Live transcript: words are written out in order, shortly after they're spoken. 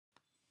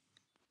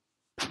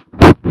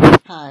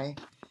Hi,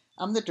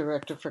 I'm the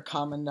director for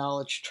Common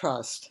Knowledge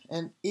Trust,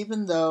 and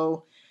even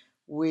though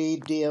we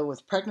deal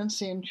with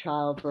pregnancy and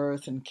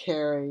childbirth and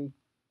carry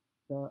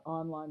the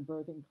online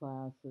birthing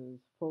classes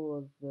full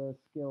of the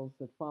skills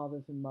that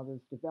fathers and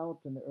mothers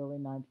developed in the early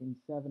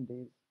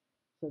 1970s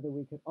so that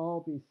we could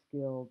all be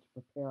skilled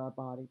to prepare our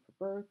body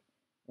for birth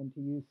and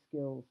to use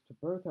skills to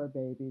birth our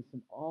babies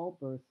in all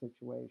birth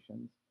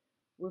situations,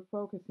 we're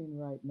focusing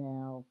right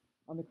now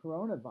on the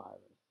coronavirus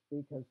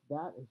because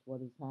that is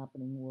what is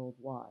happening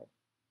worldwide.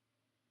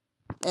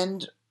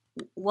 And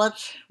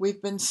what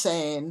we've been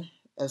saying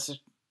as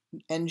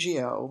an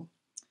NGO,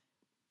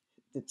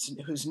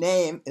 whose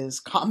name is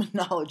Common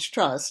Knowledge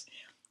Trust,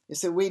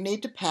 is that we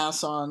need to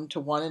pass on to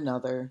one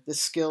another the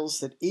skills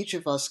that each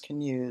of us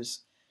can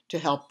use to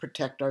help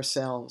protect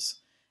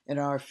ourselves and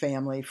our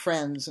family,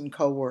 friends, and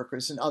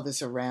coworkers and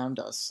others around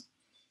us.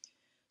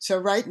 So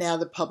right now,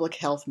 the public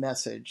health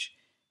message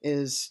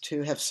is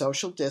to have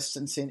social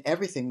distancing,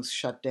 everything's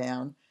shut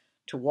down,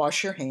 to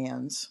wash your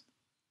hands.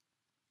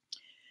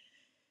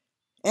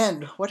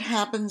 And what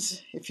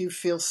happens if you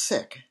feel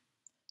sick?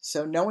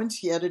 So no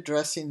one's yet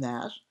addressing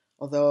that,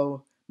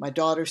 although my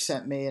daughter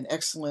sent me an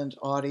excellent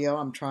audio.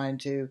 I'm trying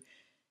to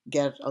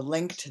get a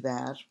link to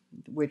that,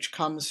 which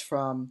comes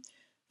from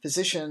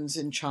physicians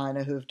in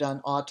China who have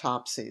done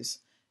autopsies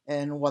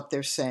and what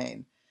they're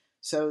saying.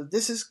 So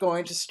this is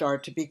going to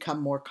start to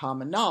become more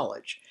common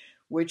knowledge,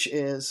 which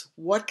is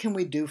what can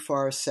we do for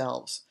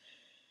ourselves?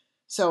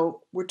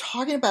 So we're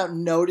talking about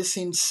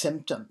noticing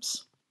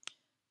symptoms.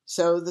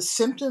 So the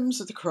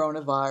symptoms of the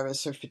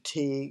coronavirus are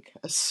fatigue,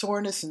 a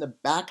soreness in the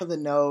back of the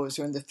nose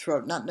or in the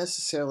throat, not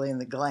necessarily in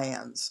the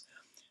glands,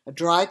 a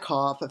dry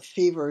cough, a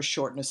fever, or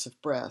shortness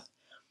of breath.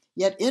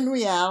 Yet in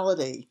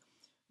reality,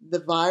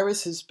 the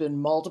virus has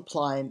been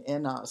multiplying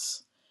in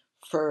us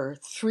for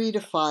 3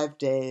 to 5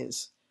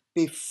 days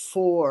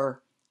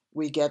before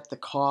we get the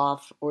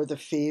cough or the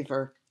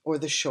fever or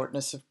the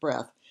shortness of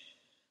breath.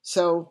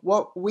 So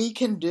what we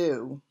can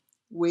do,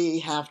 we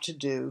have to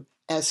do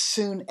as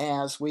soon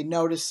as we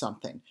notice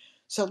something.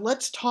 So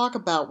let's talk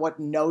about what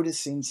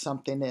noticing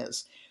something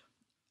is.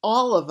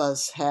 All of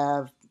us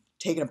have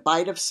taken a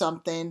bite of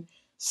something.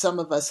 Some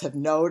of us have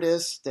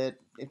noticed that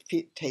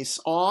it tastes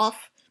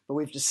off, but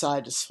we've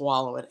decided to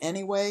swallow it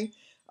anyway.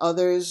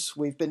 Others,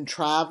 we've been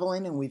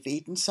traveling and we've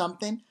eaten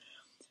something.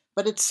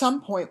 But at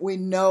some point, we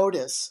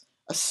notice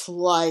a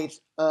slight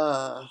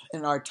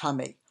in our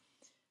tummy.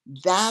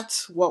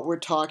 That's what we're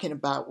talking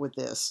about with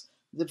this.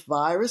 The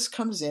virus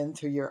comes in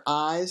through your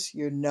eyes,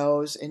 your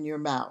nose, and your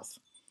mouth.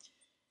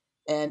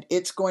 And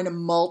it's going to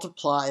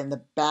multiply in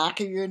the back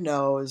of your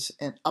nose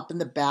and up in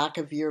the back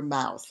of your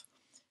mouth.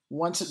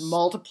 Once it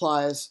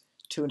multiplies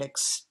to an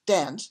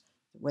extent,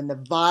 when the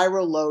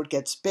viral load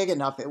gets big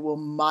enough, it will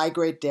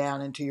migrate down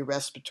into your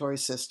respiratory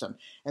system.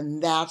 And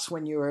that's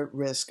when you're at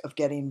risk of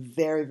getting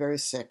very, very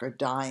sick or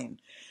dying.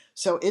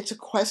 So it's a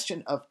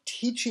question of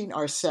teaching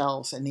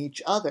ourselves and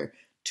each other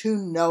to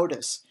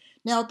notice.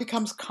 Now it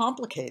becomes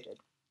complicated.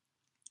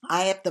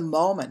 I, at the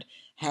moment,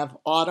 have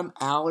autumn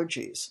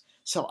allergies.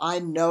 So I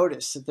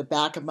notice that the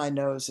back of my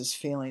nose is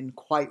feeling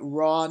quite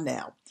raw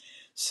now.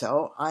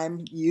 So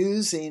I'm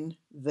using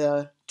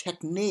the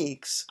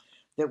techniques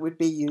that would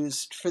be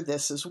used for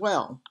this as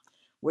well,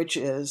 which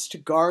is to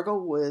gargle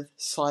with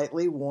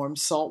slightly warm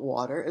salt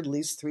water at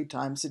least 3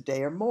 times a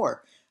day or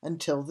more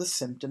until the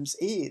symptoms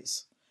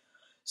ease.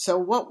 So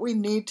what we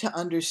need to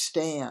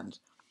understand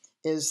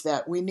is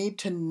that we need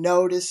to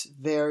notice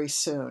very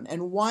soon.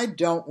 And why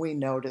don't we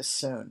notice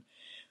soon?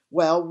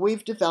 Well,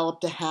 we've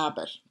developed a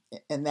habit,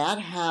 and that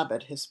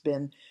habit has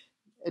been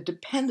a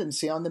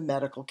dependency on the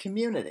medical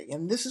community.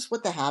 And this is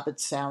what the habit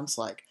sounds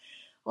like.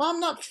 Well, I'm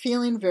not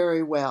feeling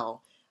very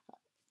well,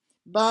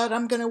 but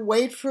I'm going to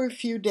wait for a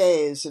few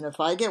days, and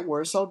if I get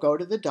worse, I'll go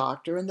to the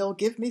doctor and they'll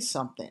give me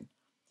something.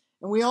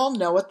 And we all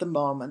know at the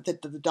moment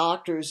that the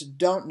doctors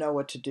don't know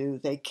what to do.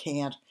 They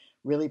can't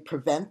really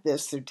prevent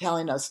this. They're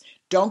telling us,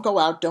 don't go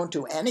out, don't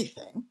do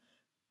anything,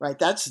 right?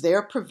 That's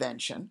their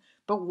prevention.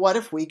 But what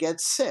if we get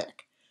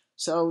sick?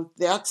 So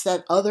that's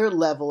that other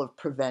level of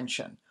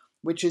prevention,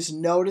 which is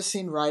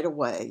noticing right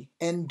away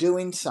and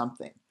doing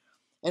something.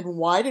 And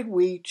why did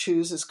we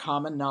choose as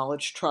Common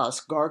Knowledge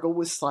Trust, gargle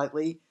with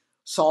slightly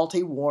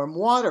salty, warm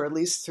water at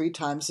least 3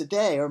 times a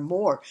day or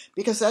more?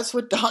 Because that's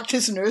what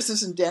doctors,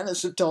 nurses, and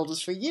dentists have told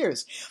us for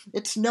years.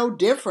 It's no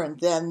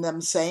different than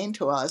them saying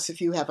to us, if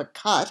you have a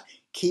cut,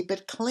 keep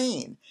it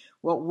clean.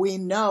 What we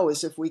know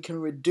is if we can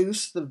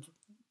reduce the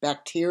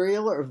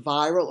bacterial or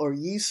viral or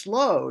yeast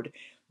load,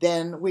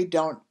 then we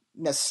don't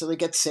necessarily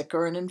get sick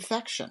or an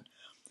infection.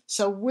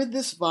 So with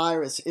this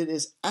virus, it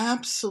is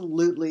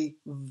absolutely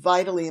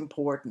vitally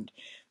important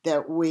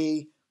that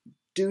we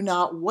do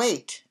not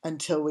wait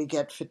until we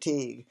get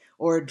fatigue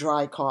or a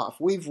dry cough.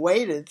 We've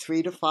waited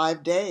 3 to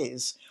 5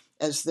 days,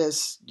 as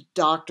this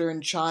doctor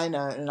in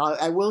China, and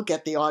I will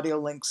get the audio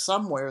link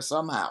somewhere,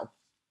 somehow,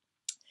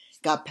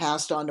 got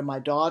passed on to my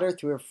daughter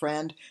through a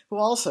friend who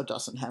also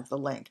doesn't have the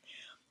link.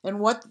 And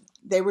what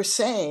they were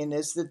saying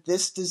is that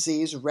this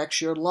disease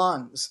wrecks your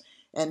lungs.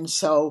 And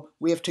so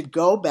we have to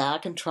go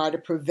back and try to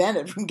prevent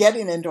it from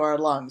getting into our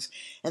lungs.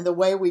 And the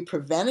way we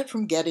prevent it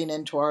from getting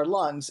into our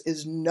lungs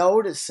is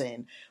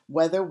noticing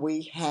whether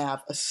we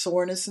have a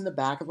soreness in the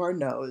back of our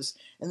nose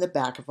and the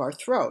back of our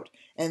throat.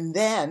 And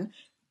then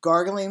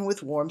gargling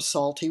with warm,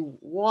 salty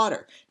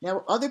water.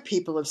 Now, other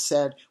people have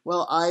said,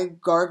 well, I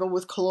gargle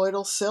with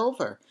colloidal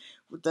silver.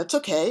 That's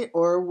okay,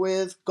 or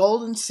with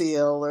golden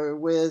seal, or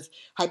with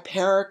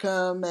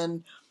hypericum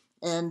and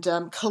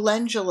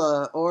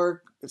calendula,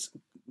 or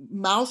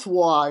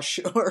mouthwash,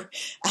 or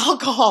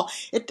alcohol.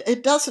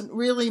 It doesn't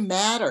really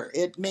matter.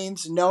 It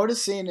means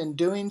noticing and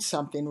doing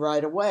something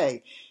right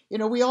away. You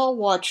know, we all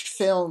watched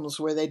films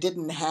where they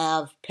didn't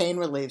have pain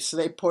relief, so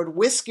they poured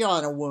whiskey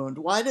on a wound.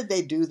 Why did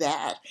they do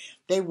that?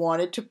 They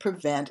wanted to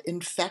prevent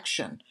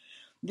infection.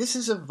 This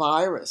is a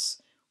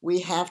virus.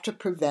 We have to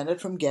prevent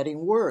it from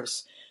getting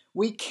worse.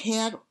 We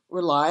can't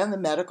rely on the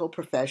medical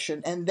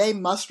profession, and they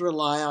must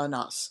rely on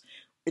us.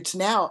 It's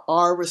now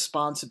our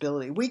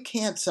responsibility. We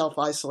can't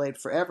self-isolate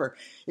forever.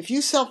 If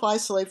you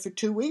self-isolate for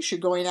 2 weeks, you're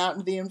going out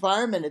into the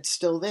environment, it's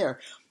still there.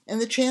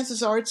 And the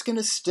chances are it's going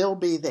to still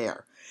be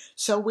there.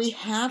 So we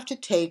have to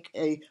take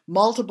a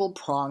multiple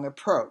prong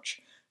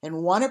approach.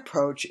 And one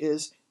approach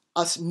is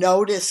us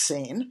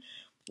noticing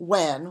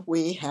when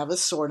we have a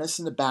soreness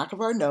in the back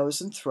of our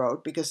nose and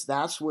throat, because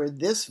that's where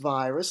this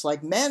virus,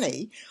 like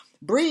many,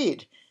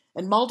 breed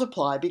and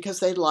multiply,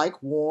 because they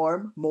like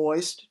warm,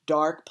 moist,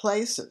 dark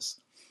places.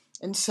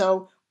 And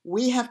so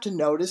we have to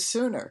notice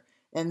sooner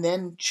and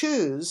then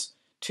choose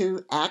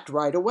to act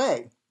right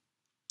away.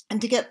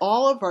 And to get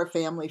all of our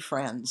family,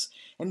 friends,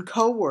 and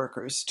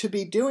coworkers to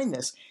be doing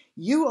this,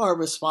 you are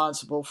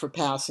responsible for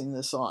passing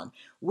this on.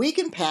 We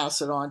can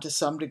pass it on to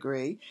some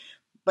degree,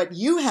 but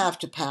you have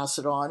to pass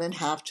it on and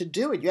have to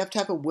do it. You have to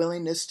have a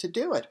willingness to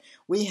do it.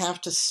 We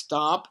have to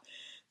stop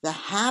the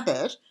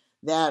habit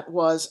that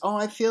was, oh,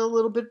 I feel a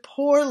little bit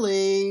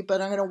poorly,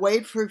 but I'm going to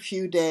wait for a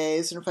few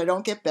days, and if I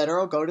don't get better,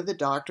 I'll go to the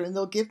doctor and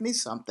they'll give me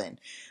something.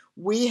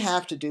 We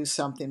have to do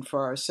something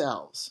for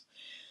ourselves.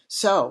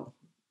 So,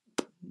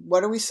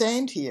 what are we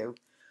saying to you?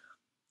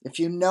 If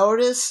you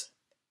notice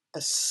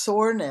a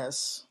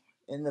soreness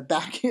in the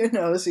back of your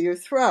nose or your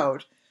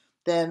throat,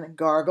 then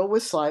gargle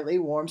with slightly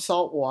warm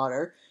salt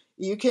water.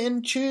 You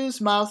can choose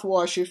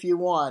mouthwash if you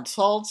want.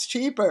 Salt's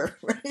cheaper,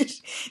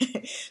 right?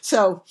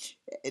 So,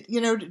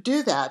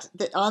 do that.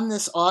 On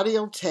this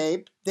audio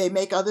tape, they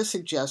make other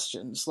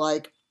suggestions,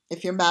 like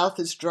if your mouth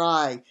is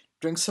dry,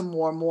 drink some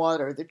warm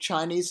water. The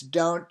Chinese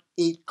don't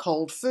eat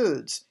cold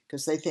foods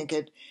because they think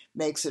it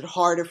makes it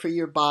harder for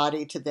your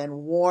body to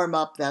then warm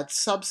up that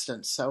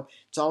substance. So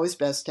it's always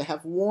best to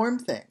have warm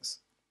things.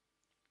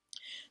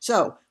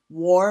 So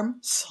warm,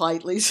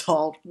 slightly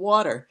salt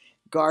water.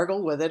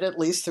 Gargle with it at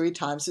least 3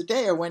 times a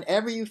day or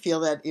whenever you feel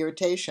that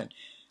irritation.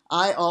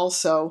 I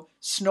also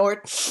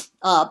snort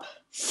up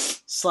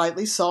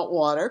slightly salt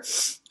water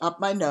up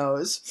my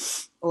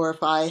nose, or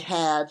if I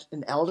had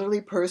an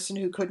elderly person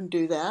who couldn't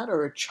do that,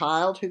 or a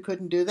child who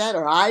couldn't do that,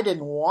 or I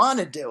didn't want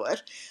to do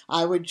it,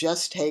 I would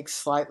just take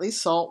slightly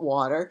salt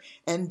water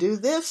and do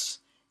this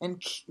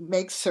and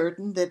make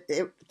certain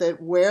that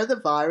where the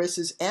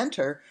viruses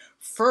enter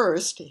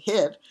first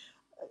hit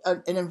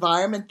an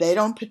environment they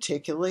don't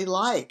particularly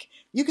like.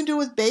 You can do it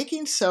with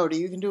baking soda.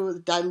 You can do it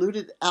with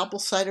diluted apple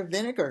cider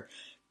vinegar.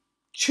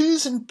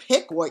 Choose and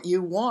pick what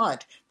you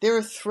want. There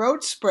are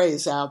throat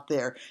sprays out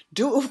there.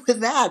 Do it with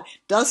that.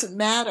 Doesn't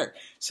matter.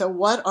 So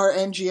what our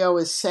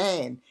NGO is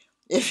saying,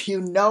 if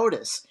you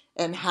notice,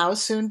 and how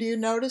soon do you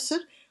notice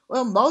it?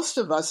 Well, most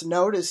of us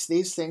notice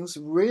these things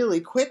really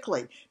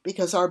quickly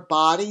because our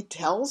body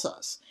tells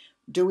us.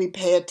 Do we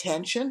pay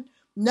attention?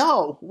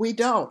 No, we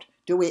don't.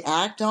 Do we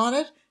act on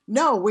it?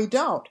 No, we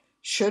don't.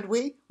 Should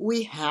we?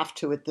 We have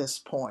to at this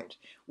point.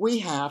 We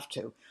have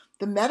to.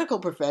 The medical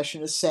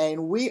profession is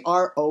saying we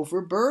are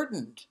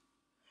overburdened.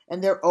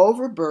 And they're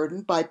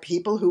overburdened by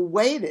people who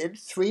waited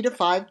 3 to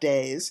 5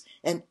 days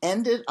and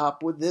ended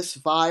up with this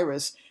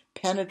virus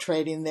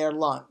penetrating their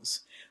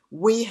lungs.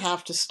 We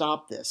have to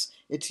stop this.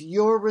 It's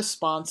your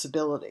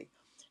responsibility.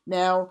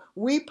 Now,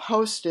 we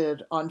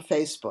posted on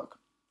Facebook,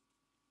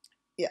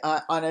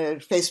 on a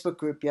Facebook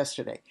group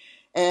yesterday,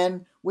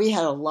 and we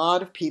had a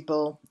lot of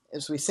people,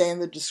 as we say in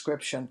the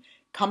description,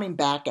 coming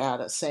back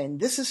at us saying,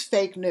 this is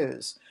fake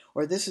news,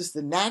 or this is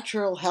the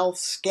natural health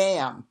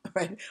scam,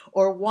 right?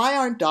 Or why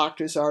aren't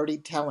doctors already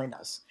telling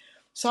us?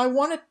 So I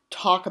want to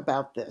talk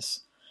about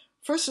this.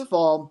 First of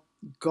all,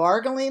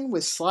 gargling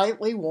with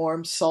slightly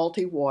warm,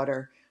 salty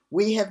water.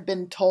 We have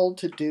been told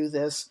to do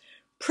this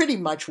pretty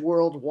much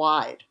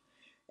worldwide.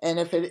 And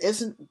if it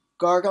isn't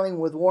gargling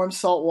with warm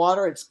salt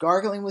water, it's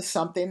gargling with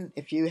something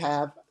if you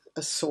have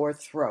a sore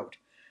throat,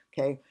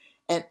 okay?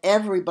 And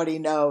everybody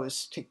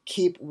knows to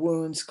keep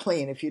wounds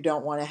clean if you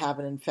don't want to have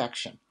an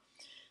infection.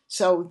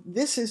 So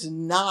this is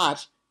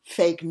not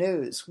fake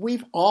news.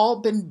 We've all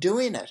been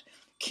doing it.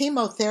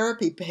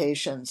 Chemotherapy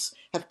patients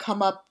have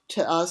come up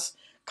to us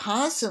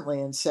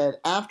constantly and said,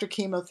 after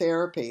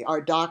chemotherapy,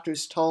 our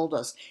doctors told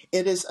us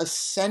it is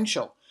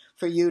essential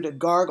for you to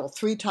gargle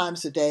 3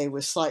 times a day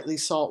with slightly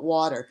salt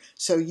water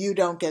so you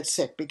don't get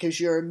sick because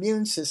your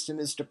immune system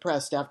is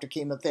depressed after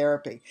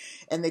chemotherapy.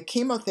 And the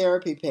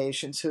chemotherapy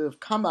patients who have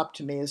come up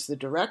to me as the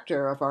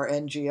director of our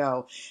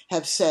NGO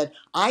have said,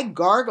 I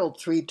gargled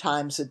 3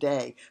 times a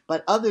day,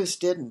 but others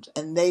didn't,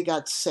 and they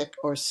got sick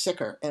or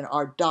sicker. And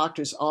our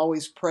doctors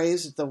always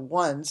praise the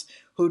ones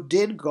who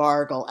did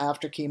gargle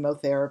after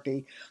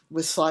chemotherapy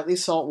with slightly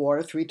salt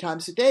water 3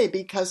 times a day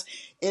because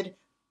it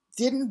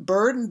didn't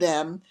burden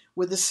them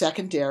with the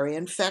secondary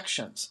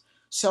infections.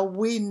 So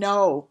we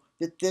know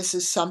that this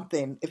is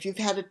something, if you've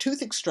had a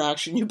tooth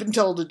extraction, you've been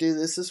told to do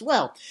this as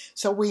well.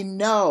 So we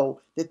know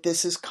that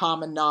this is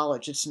common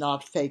knowledge. It's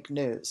not fake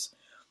news.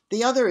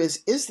 The other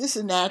is this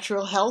a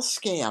natural health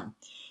scam?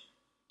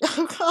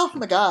 Oh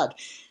my God.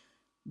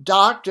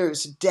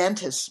 Doctors,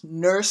 dentists,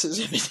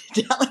 nurses have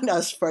been telling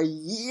us for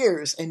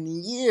years and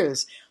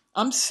years.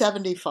 I'm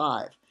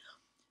 75.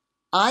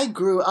 I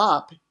grew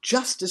up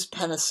just as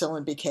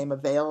penicillin became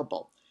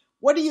available.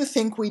 What do you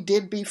think we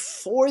did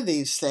before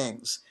these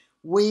things?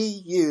 We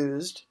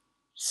used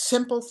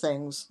simple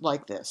things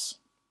like this.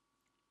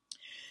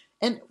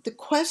 And the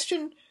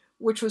question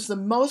which was the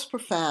most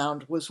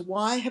profound was,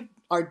 why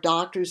are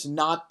doctors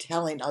not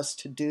telling us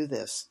to do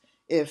this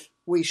if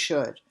we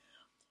should?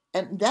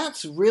 And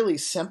that's really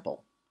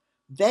simple.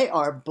 They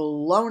are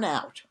blown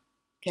out.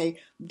 Okay,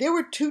 there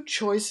were 2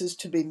 choices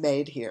to be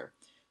made here.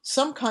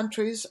 Some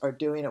countries are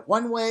doing it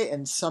one way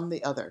and some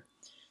the other.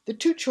 The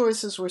 2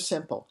 choices were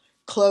simple.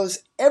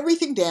 Close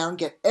everything down,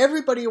 get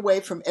everybody away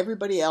from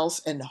everybody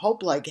else, and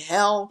hope like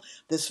hell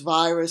this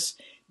virus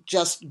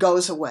just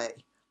goes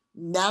away.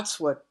 And that's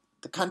what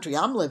the country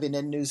I'm living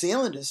in, New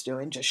Zealand, is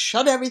doing. Just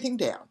shut everything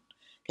down.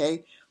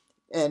 Okay,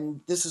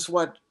 and this is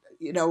what,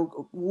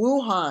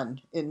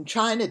 Wuhan in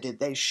China did.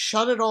 They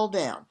shut it all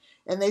down.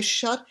 And they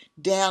shut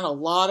down a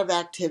lot of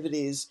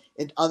activities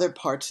in other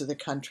parts of the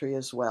country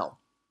as well,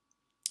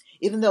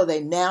 even though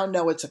they now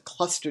know it's a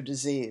cluster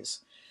disease.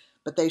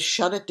 But they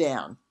shut it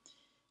down.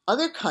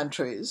 Other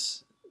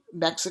countries,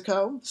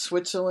 Mexico,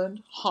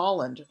 Switzerland,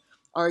 Holland,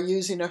 are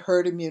using a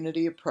herd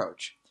immunity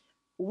approach.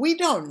 We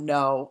don't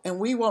know, and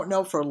we won't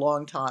know for a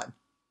long time,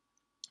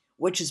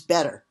 which is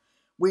better.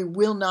 We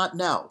will not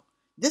know.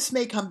 This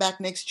may come back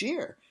next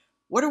year.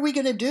 What are we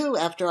going to do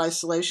after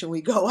isolation?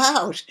 We go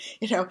out,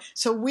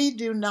 so we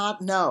do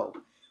not know.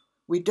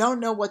 We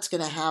don't know what's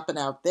going to happen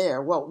out there.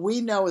 What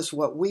we know is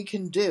what we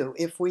can do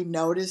if we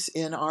notice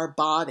in our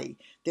body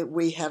that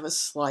we have a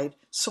slight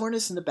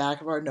soreness in the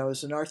back of our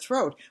nose and our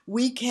throat.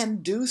 We can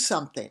do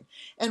something.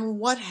 And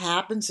what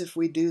happens if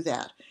we do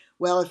that?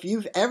 Well, if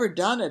you've ever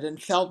done it and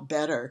felt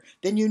better,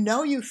 then you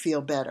know you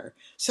feel better.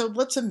 So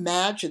let's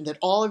imagine that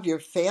all of your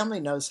family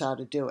knows how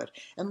to do it.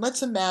 And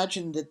let's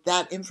imagine that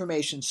that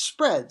information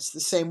spreads the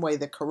same way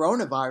the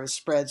coronavirus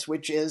spreads,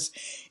 which is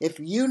if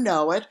you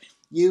know it,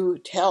 you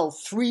tell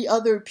 3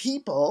 other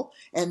people,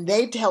 and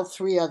they tell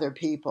 3 other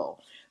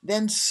people.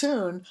 Then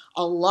soon,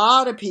 a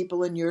lot of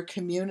people in your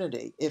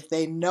community, if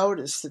they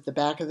notice that the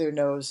back of their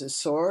nose is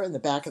sore and the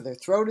back of their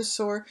throat is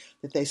sore,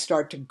 that they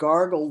start to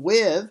gargle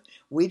with,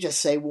 we just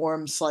say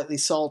warm, slightly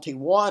salty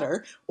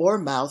water, or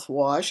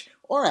mouthwash,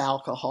 or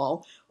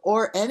alcohol,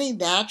 or any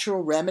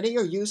natural remedy,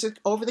 or use an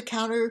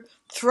over-the-counter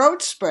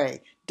throat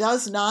spray.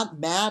 Does not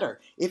matter.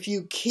 If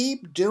you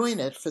keep doing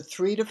it for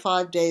 3 to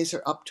 5 days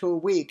or up to a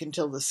week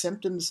until the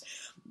symptoms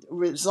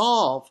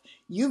resolve,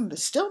 you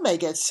still may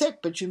get sick,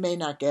 but you may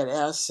not get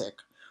as sick,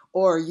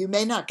 or you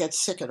may not get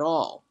sick at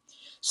all.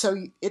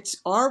 So it's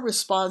our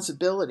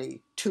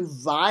responsibility to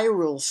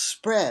viral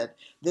spread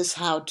this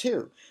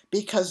how-to,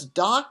 because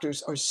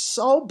doctors are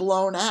so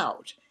blown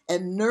out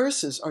and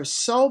nurses are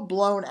so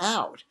blown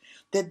out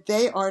that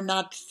they are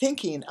not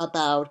thinking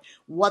about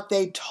what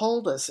they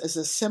told us as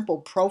a simple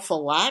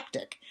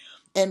prophylactic.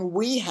 And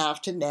we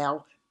have to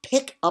now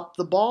pick up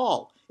the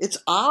ball. It's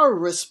our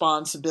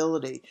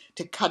responsibility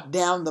to cut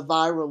down the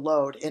viral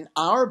load in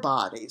our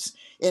bodies,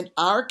 in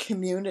our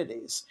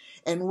communities.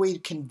 And we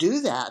can do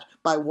that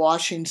by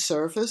washing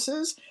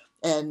surfaces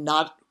and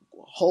not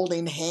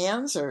holding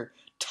hands or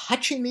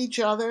touching each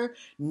other,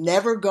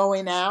 never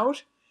going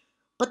out.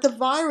 But the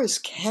virus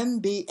can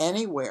be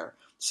anywhere.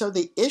 So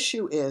the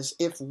issue is,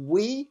 if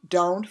we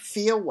don't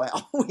feel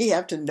well, we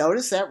have to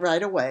notice that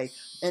right away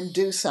and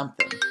do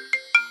something.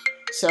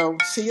 So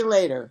see you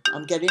later.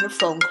 I'm getting a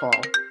phone call.